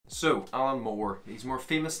So, Alan Moore, he's more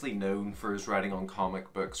famously known for his writing on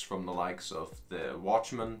comic books from the likes of the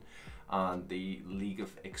Watchmen and the League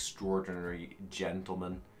of Extraordinary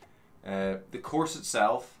Gentlemen. The course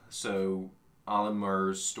itself, so Alan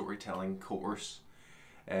Moore's storytelling course,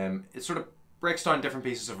 it sort of breaks down different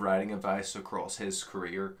pieces of writing advice across his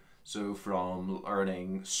career. So from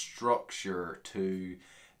learning structure to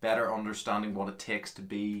better understanding what it takes to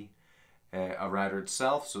be a writer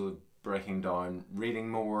itself, so breaking down reading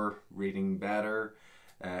more, reading better,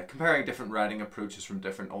 comparing different writing approaches from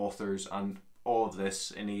different authors, and all of this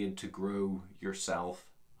in aid to grow yourself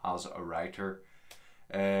as a writer.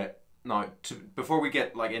 Now, before we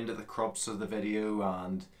get into the crux of the video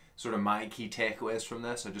and sort of my key takeaways from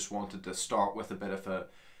this, I just wanted to start with a bit of a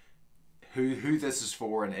who this is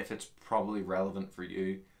for and if it's probably relevant for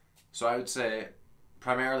you. So I would say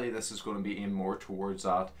primarily this is going to be aimed more towards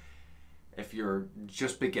that. If you're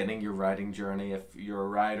just beginning your writing journey, if you're a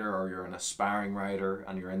writer or you're an aspiring writer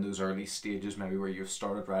and you're in those early stages, maybe where you've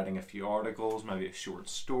started writing a few articles, maybe a short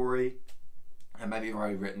story, and maybe you've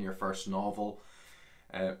already written your first novel,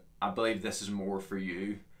 I believe this is more for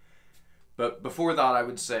you. But before that, I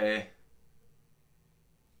would say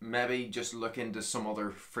maybe just look into some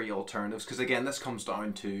other free alternatives, because again, this comes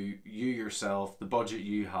down to you yourself, the budget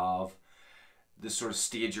you have, the sort of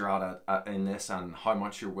stage you're at in this, and how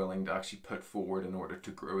much you're willing to actually put forward in order to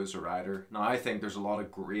grow as a writer. Now, I think there's a lot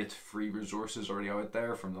of great free resources already out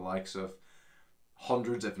there, from the likes of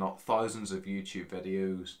hundreds if not thousands of YouTube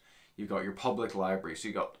videos. You've got your public library, so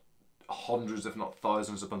you've got hundreds if not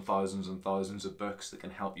thousands upon thousands and thousands of books that can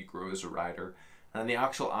help you grow as a writer. And the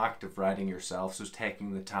actual act of writing yourself, so it's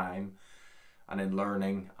taking the time and then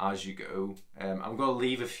learning as you go. I'm going to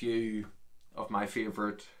leave a few of my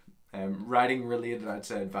favourite writing related, I'd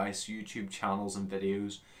say, advice YouTube channels and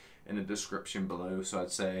videos in the description below. So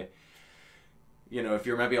I'd say, you know, if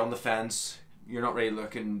you're maybe on the fence, you're not really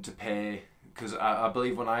looking to pay, because I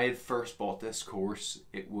believe when I first bought this course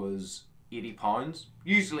it was £80,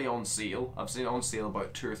 usually on sale. I've seen it on sale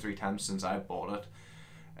about 2 or 3 times since I bought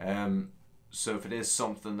it. So if it is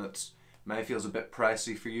something that maybe feels a bit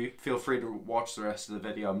pricey for you, feel free to watch the rest of the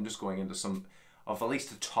video. I'm just going into some of at least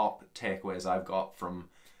the top takeaways I've got from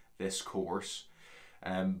this course.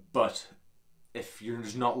 But if you're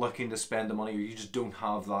just not looking to spend the money, or you just don't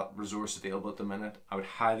have that resource available at the minute, I would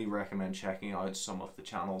highly recommend checking out some of the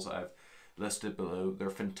channels I've listed below.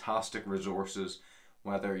 They're fantastic resources,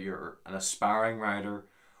 whether you're an aspiring writer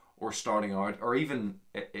or starting out, or even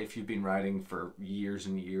if you've been writing for years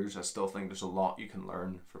and years. I still think there's a lot you can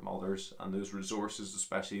learn from others, and those resources,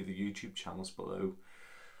 especially the YouTube channels below,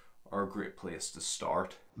 are a great place to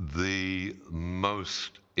start. The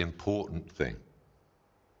most important thing,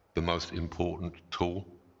 the most important tool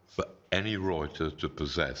for any writer to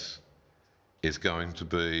possess is going to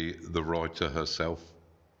be the writer herself.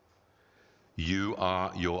 You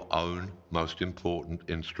are your own most important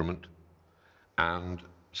instrument, and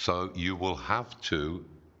so you will have to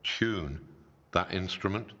tune that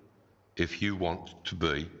instrument if you want to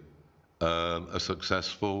be a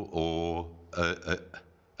successful or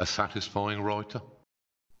a satisfying writer.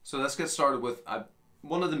 So let's get started with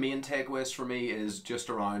one of the main takeaways for me is just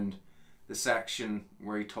around the section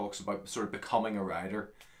where he talks about sort of becoming a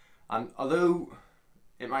writer. And although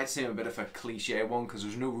it might seem a bit of a cliche one, because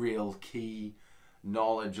there's no real key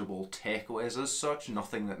knowledgeable takeaways as such,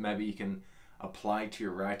 nothing that maybe you can apply to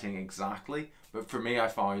your writing exactly, but for me I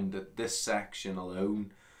found that this section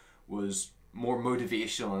alone was more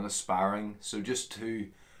motivational and aspiring. So just to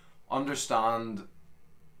understand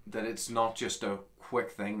that it's not just a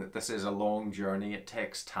quick thing, that this is a long journey, it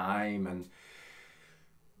takes time, and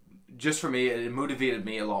just for me it motivated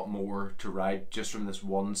me a lot more to write just from this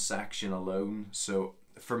one section alone. So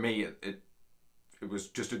for me it was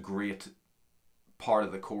just a great part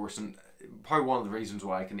of the course, and probably one of the reasons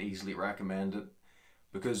why I can easily recommend it,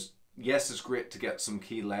 because yes, it's great to get some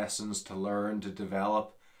key lessons to learn, to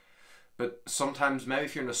develop, but sometimes maybe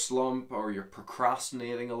if you're in a slump or you're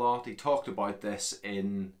procrastinating a lot, he talked about this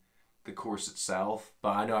in the course itself, but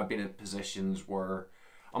I know I've been in positions where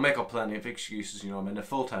I'll make up plenty of excuses. You know, I'm in a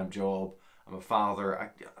full-time job, I'm a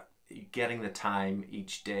father, getting the time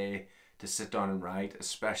each day to sit down and write,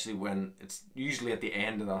 especially when it's usually at the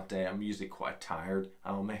end of that day, I'm usually quite tired,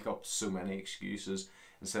 and I'll make up so many excuses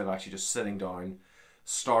instead of actually just sitting down,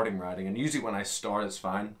 starting writing. And usually when I start, it's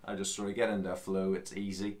fine. I just sort of get into a flow, it's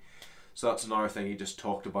easy. So that's another thing he just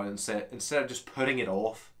talked about, and said instead of just putting it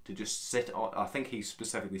off, to just sit on, I think he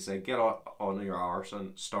specifically said, get on your arse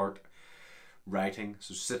and start writing.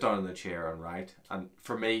 So sit down in the chair and write. And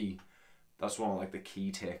for me, that's one of the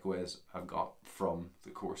key takeaways I've got from the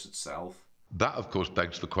course itself. That, of course,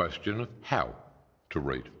 begs the question of how to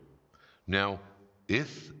read. Now,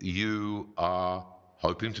 if you are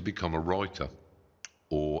hoping to become a writer,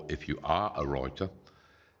 or if you are a writer,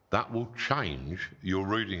 that will change your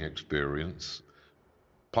reading experience,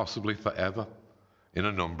 possibly forever, in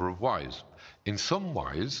a number of ways. In some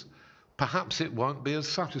ways, perhaps it won't be as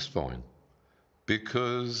satisfying,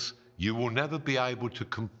 because you will never be able to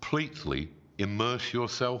completely immerse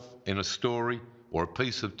yourself in a story or a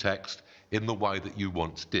piece of text in the way that you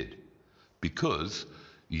once did, because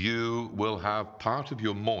you will have part of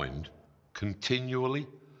your mind continually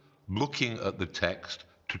looking at the text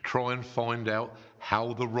to try and find out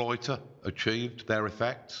how the writer achieved their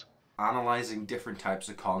effects. Analysing different types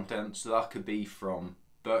of content, so that could be from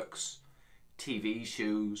books, TV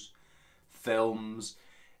shows, films.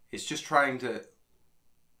 It's just trying to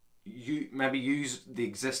maybe use the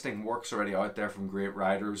existing works already out there from great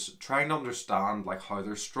writers, trying to understand like how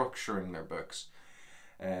they're structuring their books,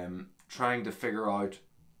 trying to figure out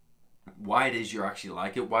why it is you actually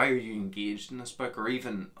like it, why are you engaged in this book, or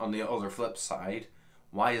even on the other flip side,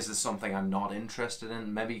 why is this something I'm not interested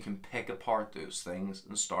in? Maybe you can pick apart those things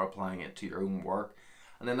and start applying it to your own work,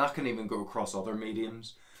 and then that can even go across other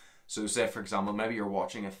mediums. So say for example, maybe you're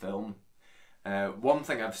watching a film. One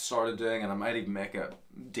thing I've started doing, and I might even make a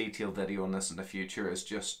detailed video on this in the future, is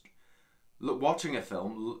just watching a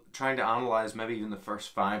film, trying to analyse maybe even the first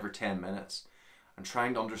 5 or 10 minutes, and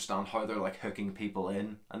trying to understand how they're like hooking people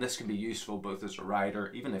in. And this can be useful both as a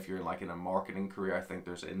writer, even if you're like in a marketing career. I think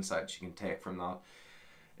there's insights you can take from that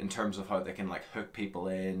in terms of how they can like hook people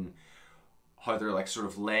in, how they're like sort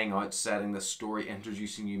of laying out, setting the story,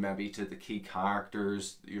 introducing you maybe to the key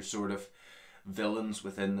characters, your sort of villains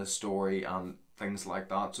within the story and things like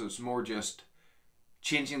that. So it's more just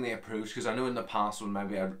changing the approach, because I know in the past when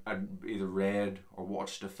maybe I'd either read or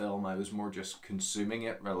watched a film, I was more just consuming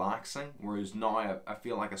it, relaxing, whereas now I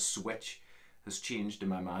feel like a switch has changed in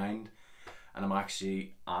my mind and I'm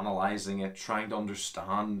actually analysing it, trying to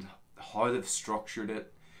understand how they've structured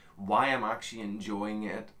it, why I'm actually enjoying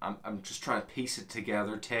it. I'm just trying to piece it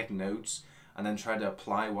together, take notes, and then try to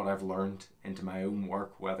apply what I've learned into my own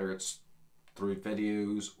work, whether it's through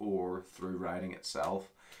videos or through writing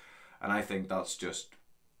itself. And I think that's just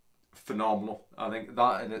phenomenal. I think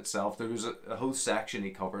that in itself, there was a whole section he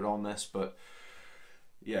covered on this, but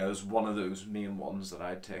yeah, it was one of those main ones that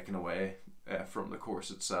I'd taken away from the course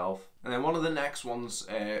itself. And then one of the next ones,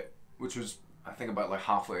 which was I think about like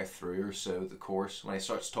halfway through or so the course, when he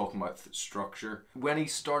starts talking about structure. When he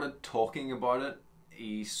started talking about it,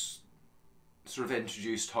 he sort of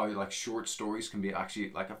introduced how like short stories can be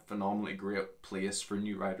actually like a phenomenally great place for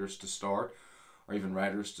new writers to start, or even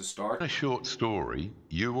writers to start. In a short story,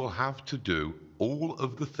 you will have to do all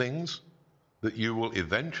of the things that you will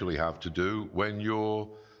eventually have to do when you're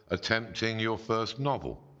attempting your first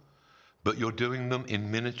novel, but you're doing them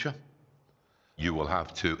in miniature. You will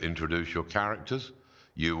have to introduce your characters,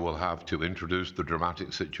 you will have to introduce the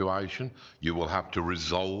dramatic situation, you will have to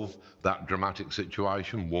resolve that dramatic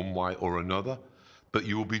situation one way or another, but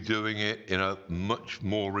you will be doing it in a much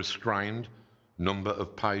more restrained number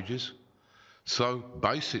of pages. So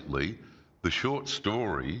basically, the short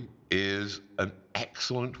story is an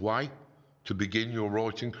excellent way to begin your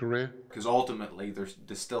writing career. Because ultimately,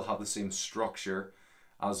 they still have the same structure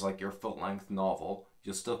as like your full-length novel.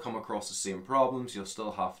 You'll still come across the same problems, you'll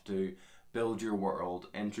still have to build your world,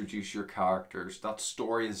 introduce your characters. That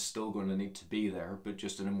story is still going to need to be there, but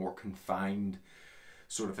just in a more confined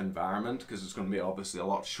sort of environment, because it's going to be obviously a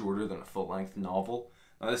lot shorter than a full-length novel.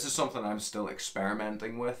 Now this is something I'm still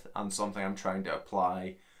experimenting with, and something I'm trying to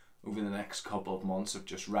apply over the next couple of months, of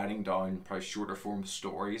just writing down probably shorter form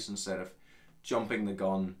stories instead of jumping the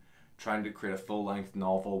gun, trying to create a full-length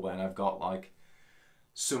novel when I've got like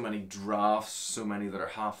so many drafts, so many that are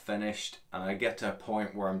half finished, and I get to a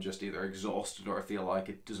point where I'm just either exhausted or I feel like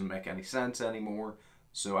it doesn't make any sense anymore.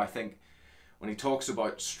 So I think when he talks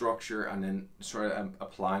about structure and then sort of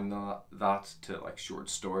applying that to like short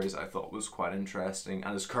stories, I thought was quite interesting,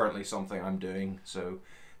 and is currently something I'm doing. So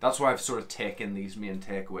that's why I've sort of taken these main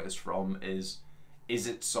takeaways from is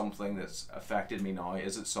it something that's affected me now?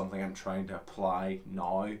 Is it something I'm trying to apply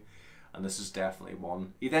now? And this is definitely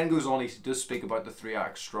one. He then goes on, he does speak about the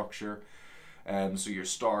 3-act structure. So your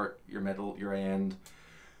start, your middle, your end.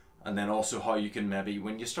 And then also how you can maybe,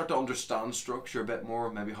 when you start to understand structure a bit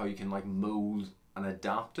more, maybe how you can like mold and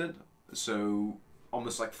adapt it. So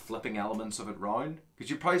almost like flipping elements of it round. Because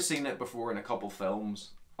you've probably seen it before in a couple films.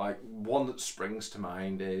 Like one that springs to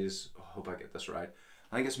mind is, I hope I get this right,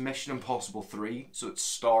 I think it's Mission Impossible 3. So it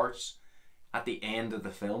starts at the end of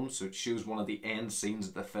the film, so it shows one of the end scenes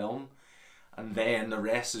of the film, and then the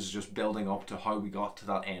rest is just building up to how we got to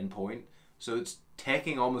that end point. So it's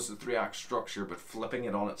taking almost a 3-act structure but flipping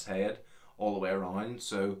it on its head all the way around.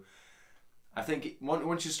 So I think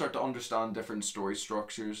once you start to understand different story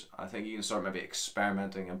structures, I think you can start maybe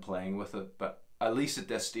experimenting and playing with it. But at least at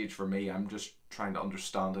this stage for me, I'm just trying to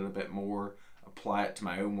understand it a bit more, apply it to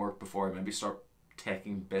my own work before I maybe start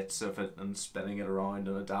taking bits of it and spinning it around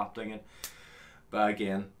and adapting it. But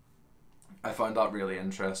again, I found that really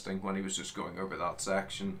interesting when he was just going over that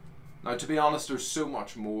section. Now, to be honest, there's so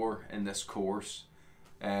much more in this course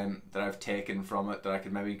that I've taken from it that I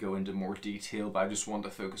could maybe go into more detail, but I just want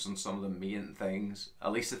to focus on some of the main things,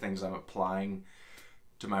 at least the things I'm applying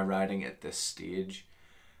to my writing at this stage.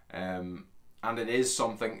 And it is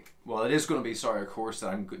something, well, it is going to be, a course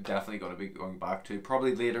that I'm definitely going to be going back to,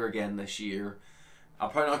 probably later again this year. I'll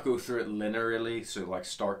probably not go through it linearly, so like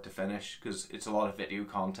start to finish, because it's a lot of video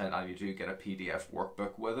content and you do get a PDF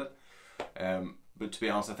workbook with it. But to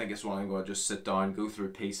be honest, I think it's one I'm going to just sit down, go through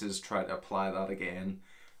pieces, try to apply that again.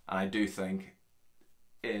 And I do think,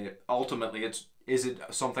 ultimately, is it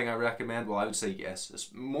something I recommend? Well, I would say yes.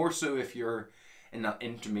 It's more so if you're in that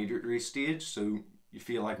intermediary stage, so you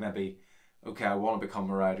feel like maybe, okay, I want to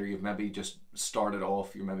become a writer. You've maybe just started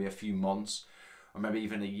off, you're maybe a few months, or maybe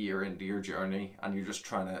even a year into your journey, and you're just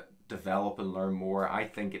trying to develop and learn more. I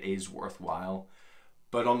think it is worthwhile.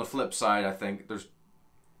 But on the flip side, I think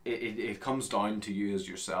it comes down to you as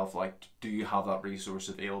yourself. Like, do you have that resource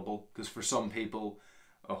available? Because for some people,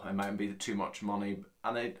 it might be too much money,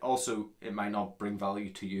 and it might not bring value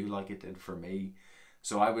to you like it did for me.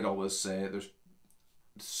 So I would always say there's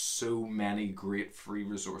so many great free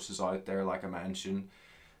resources out there, like I mentioned.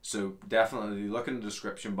 So definitely look in the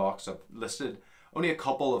description box. I've listed only a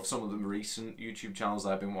couple of some of the recent YouTube channels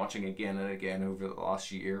that I've been watching again and again over the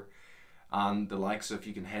last year. And the likes of,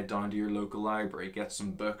 you can head down to your local library, get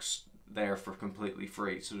some books there for completely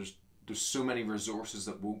free. So there's so many resources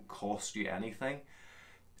that won't cost you anything.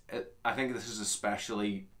 I think this is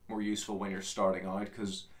especially more useful when you're starting out,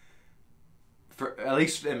 because for, at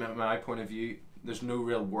least in my point of view, there's no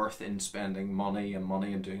real worth in spending money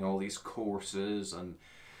and doing all these courses and,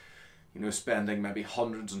 you know, spending maybe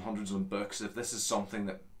hundreds and hundreds on books if this is something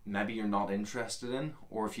that maybe you're not interested in,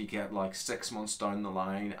 or if you get like 6 months down the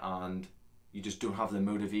line and you just don't have the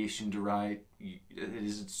motivation to write, it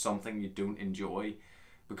is something you don't enjoy,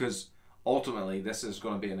 because ultimately this is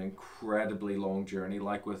going to be an incredibly long journey,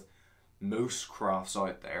 like with most crafts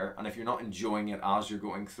out there, and if you're not enjoying it as you're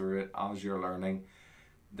going through it, as you're learning,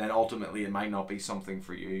 then ultimately it might not be something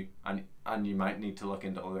for you, and you might need to look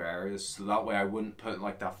into other areas. So that way I wouldn't put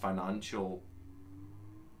like that financial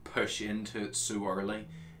push into it so early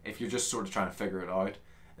if you're just sort of trying to figure it out,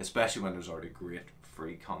 especially when there's already great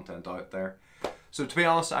free content out there. So to be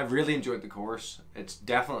honest, I've really enjoyed the course. It's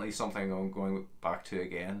definitely something I'm going back to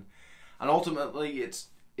again, and ultimately it's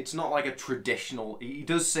not like a traditional, he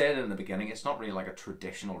does say it in the beginning, it's not really like a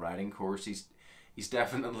traditional writing course. He's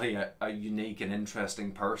definitely a unique and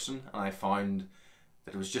interesting person, and I found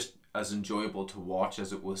that it was just as enjoyable to watch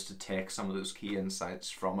as it was to take some of those key insights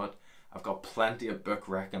from it. I've got plenty of book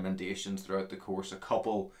recommendations throughout the course, a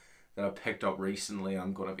couple that I picked up recently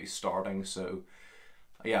I'm going to be starting. So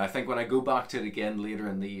yeah, I think when I go back to it again later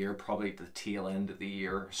in the year, probably the tail end of the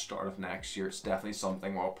year, start of next year, it's definitely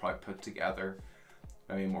something I'll probably put together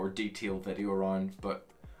maybe a more detailed video around. But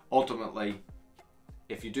ultimately,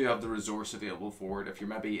 if you do have the resource available for it, if you're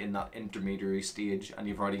maybe in that intermediary stage and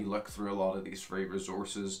you've already looked through a lot of these free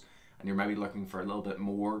resources and you're maybe looking for a little bit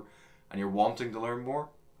more and you're wanting to learn more,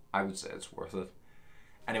 I would say it's worth it.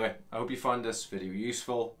 Anyway, I hope you found this video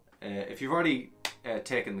useful. If you've already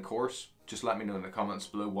taken the course, just let me know in the comments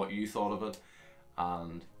below what you thought of it.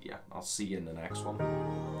 And yeah, I'll see you in the next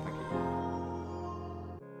one.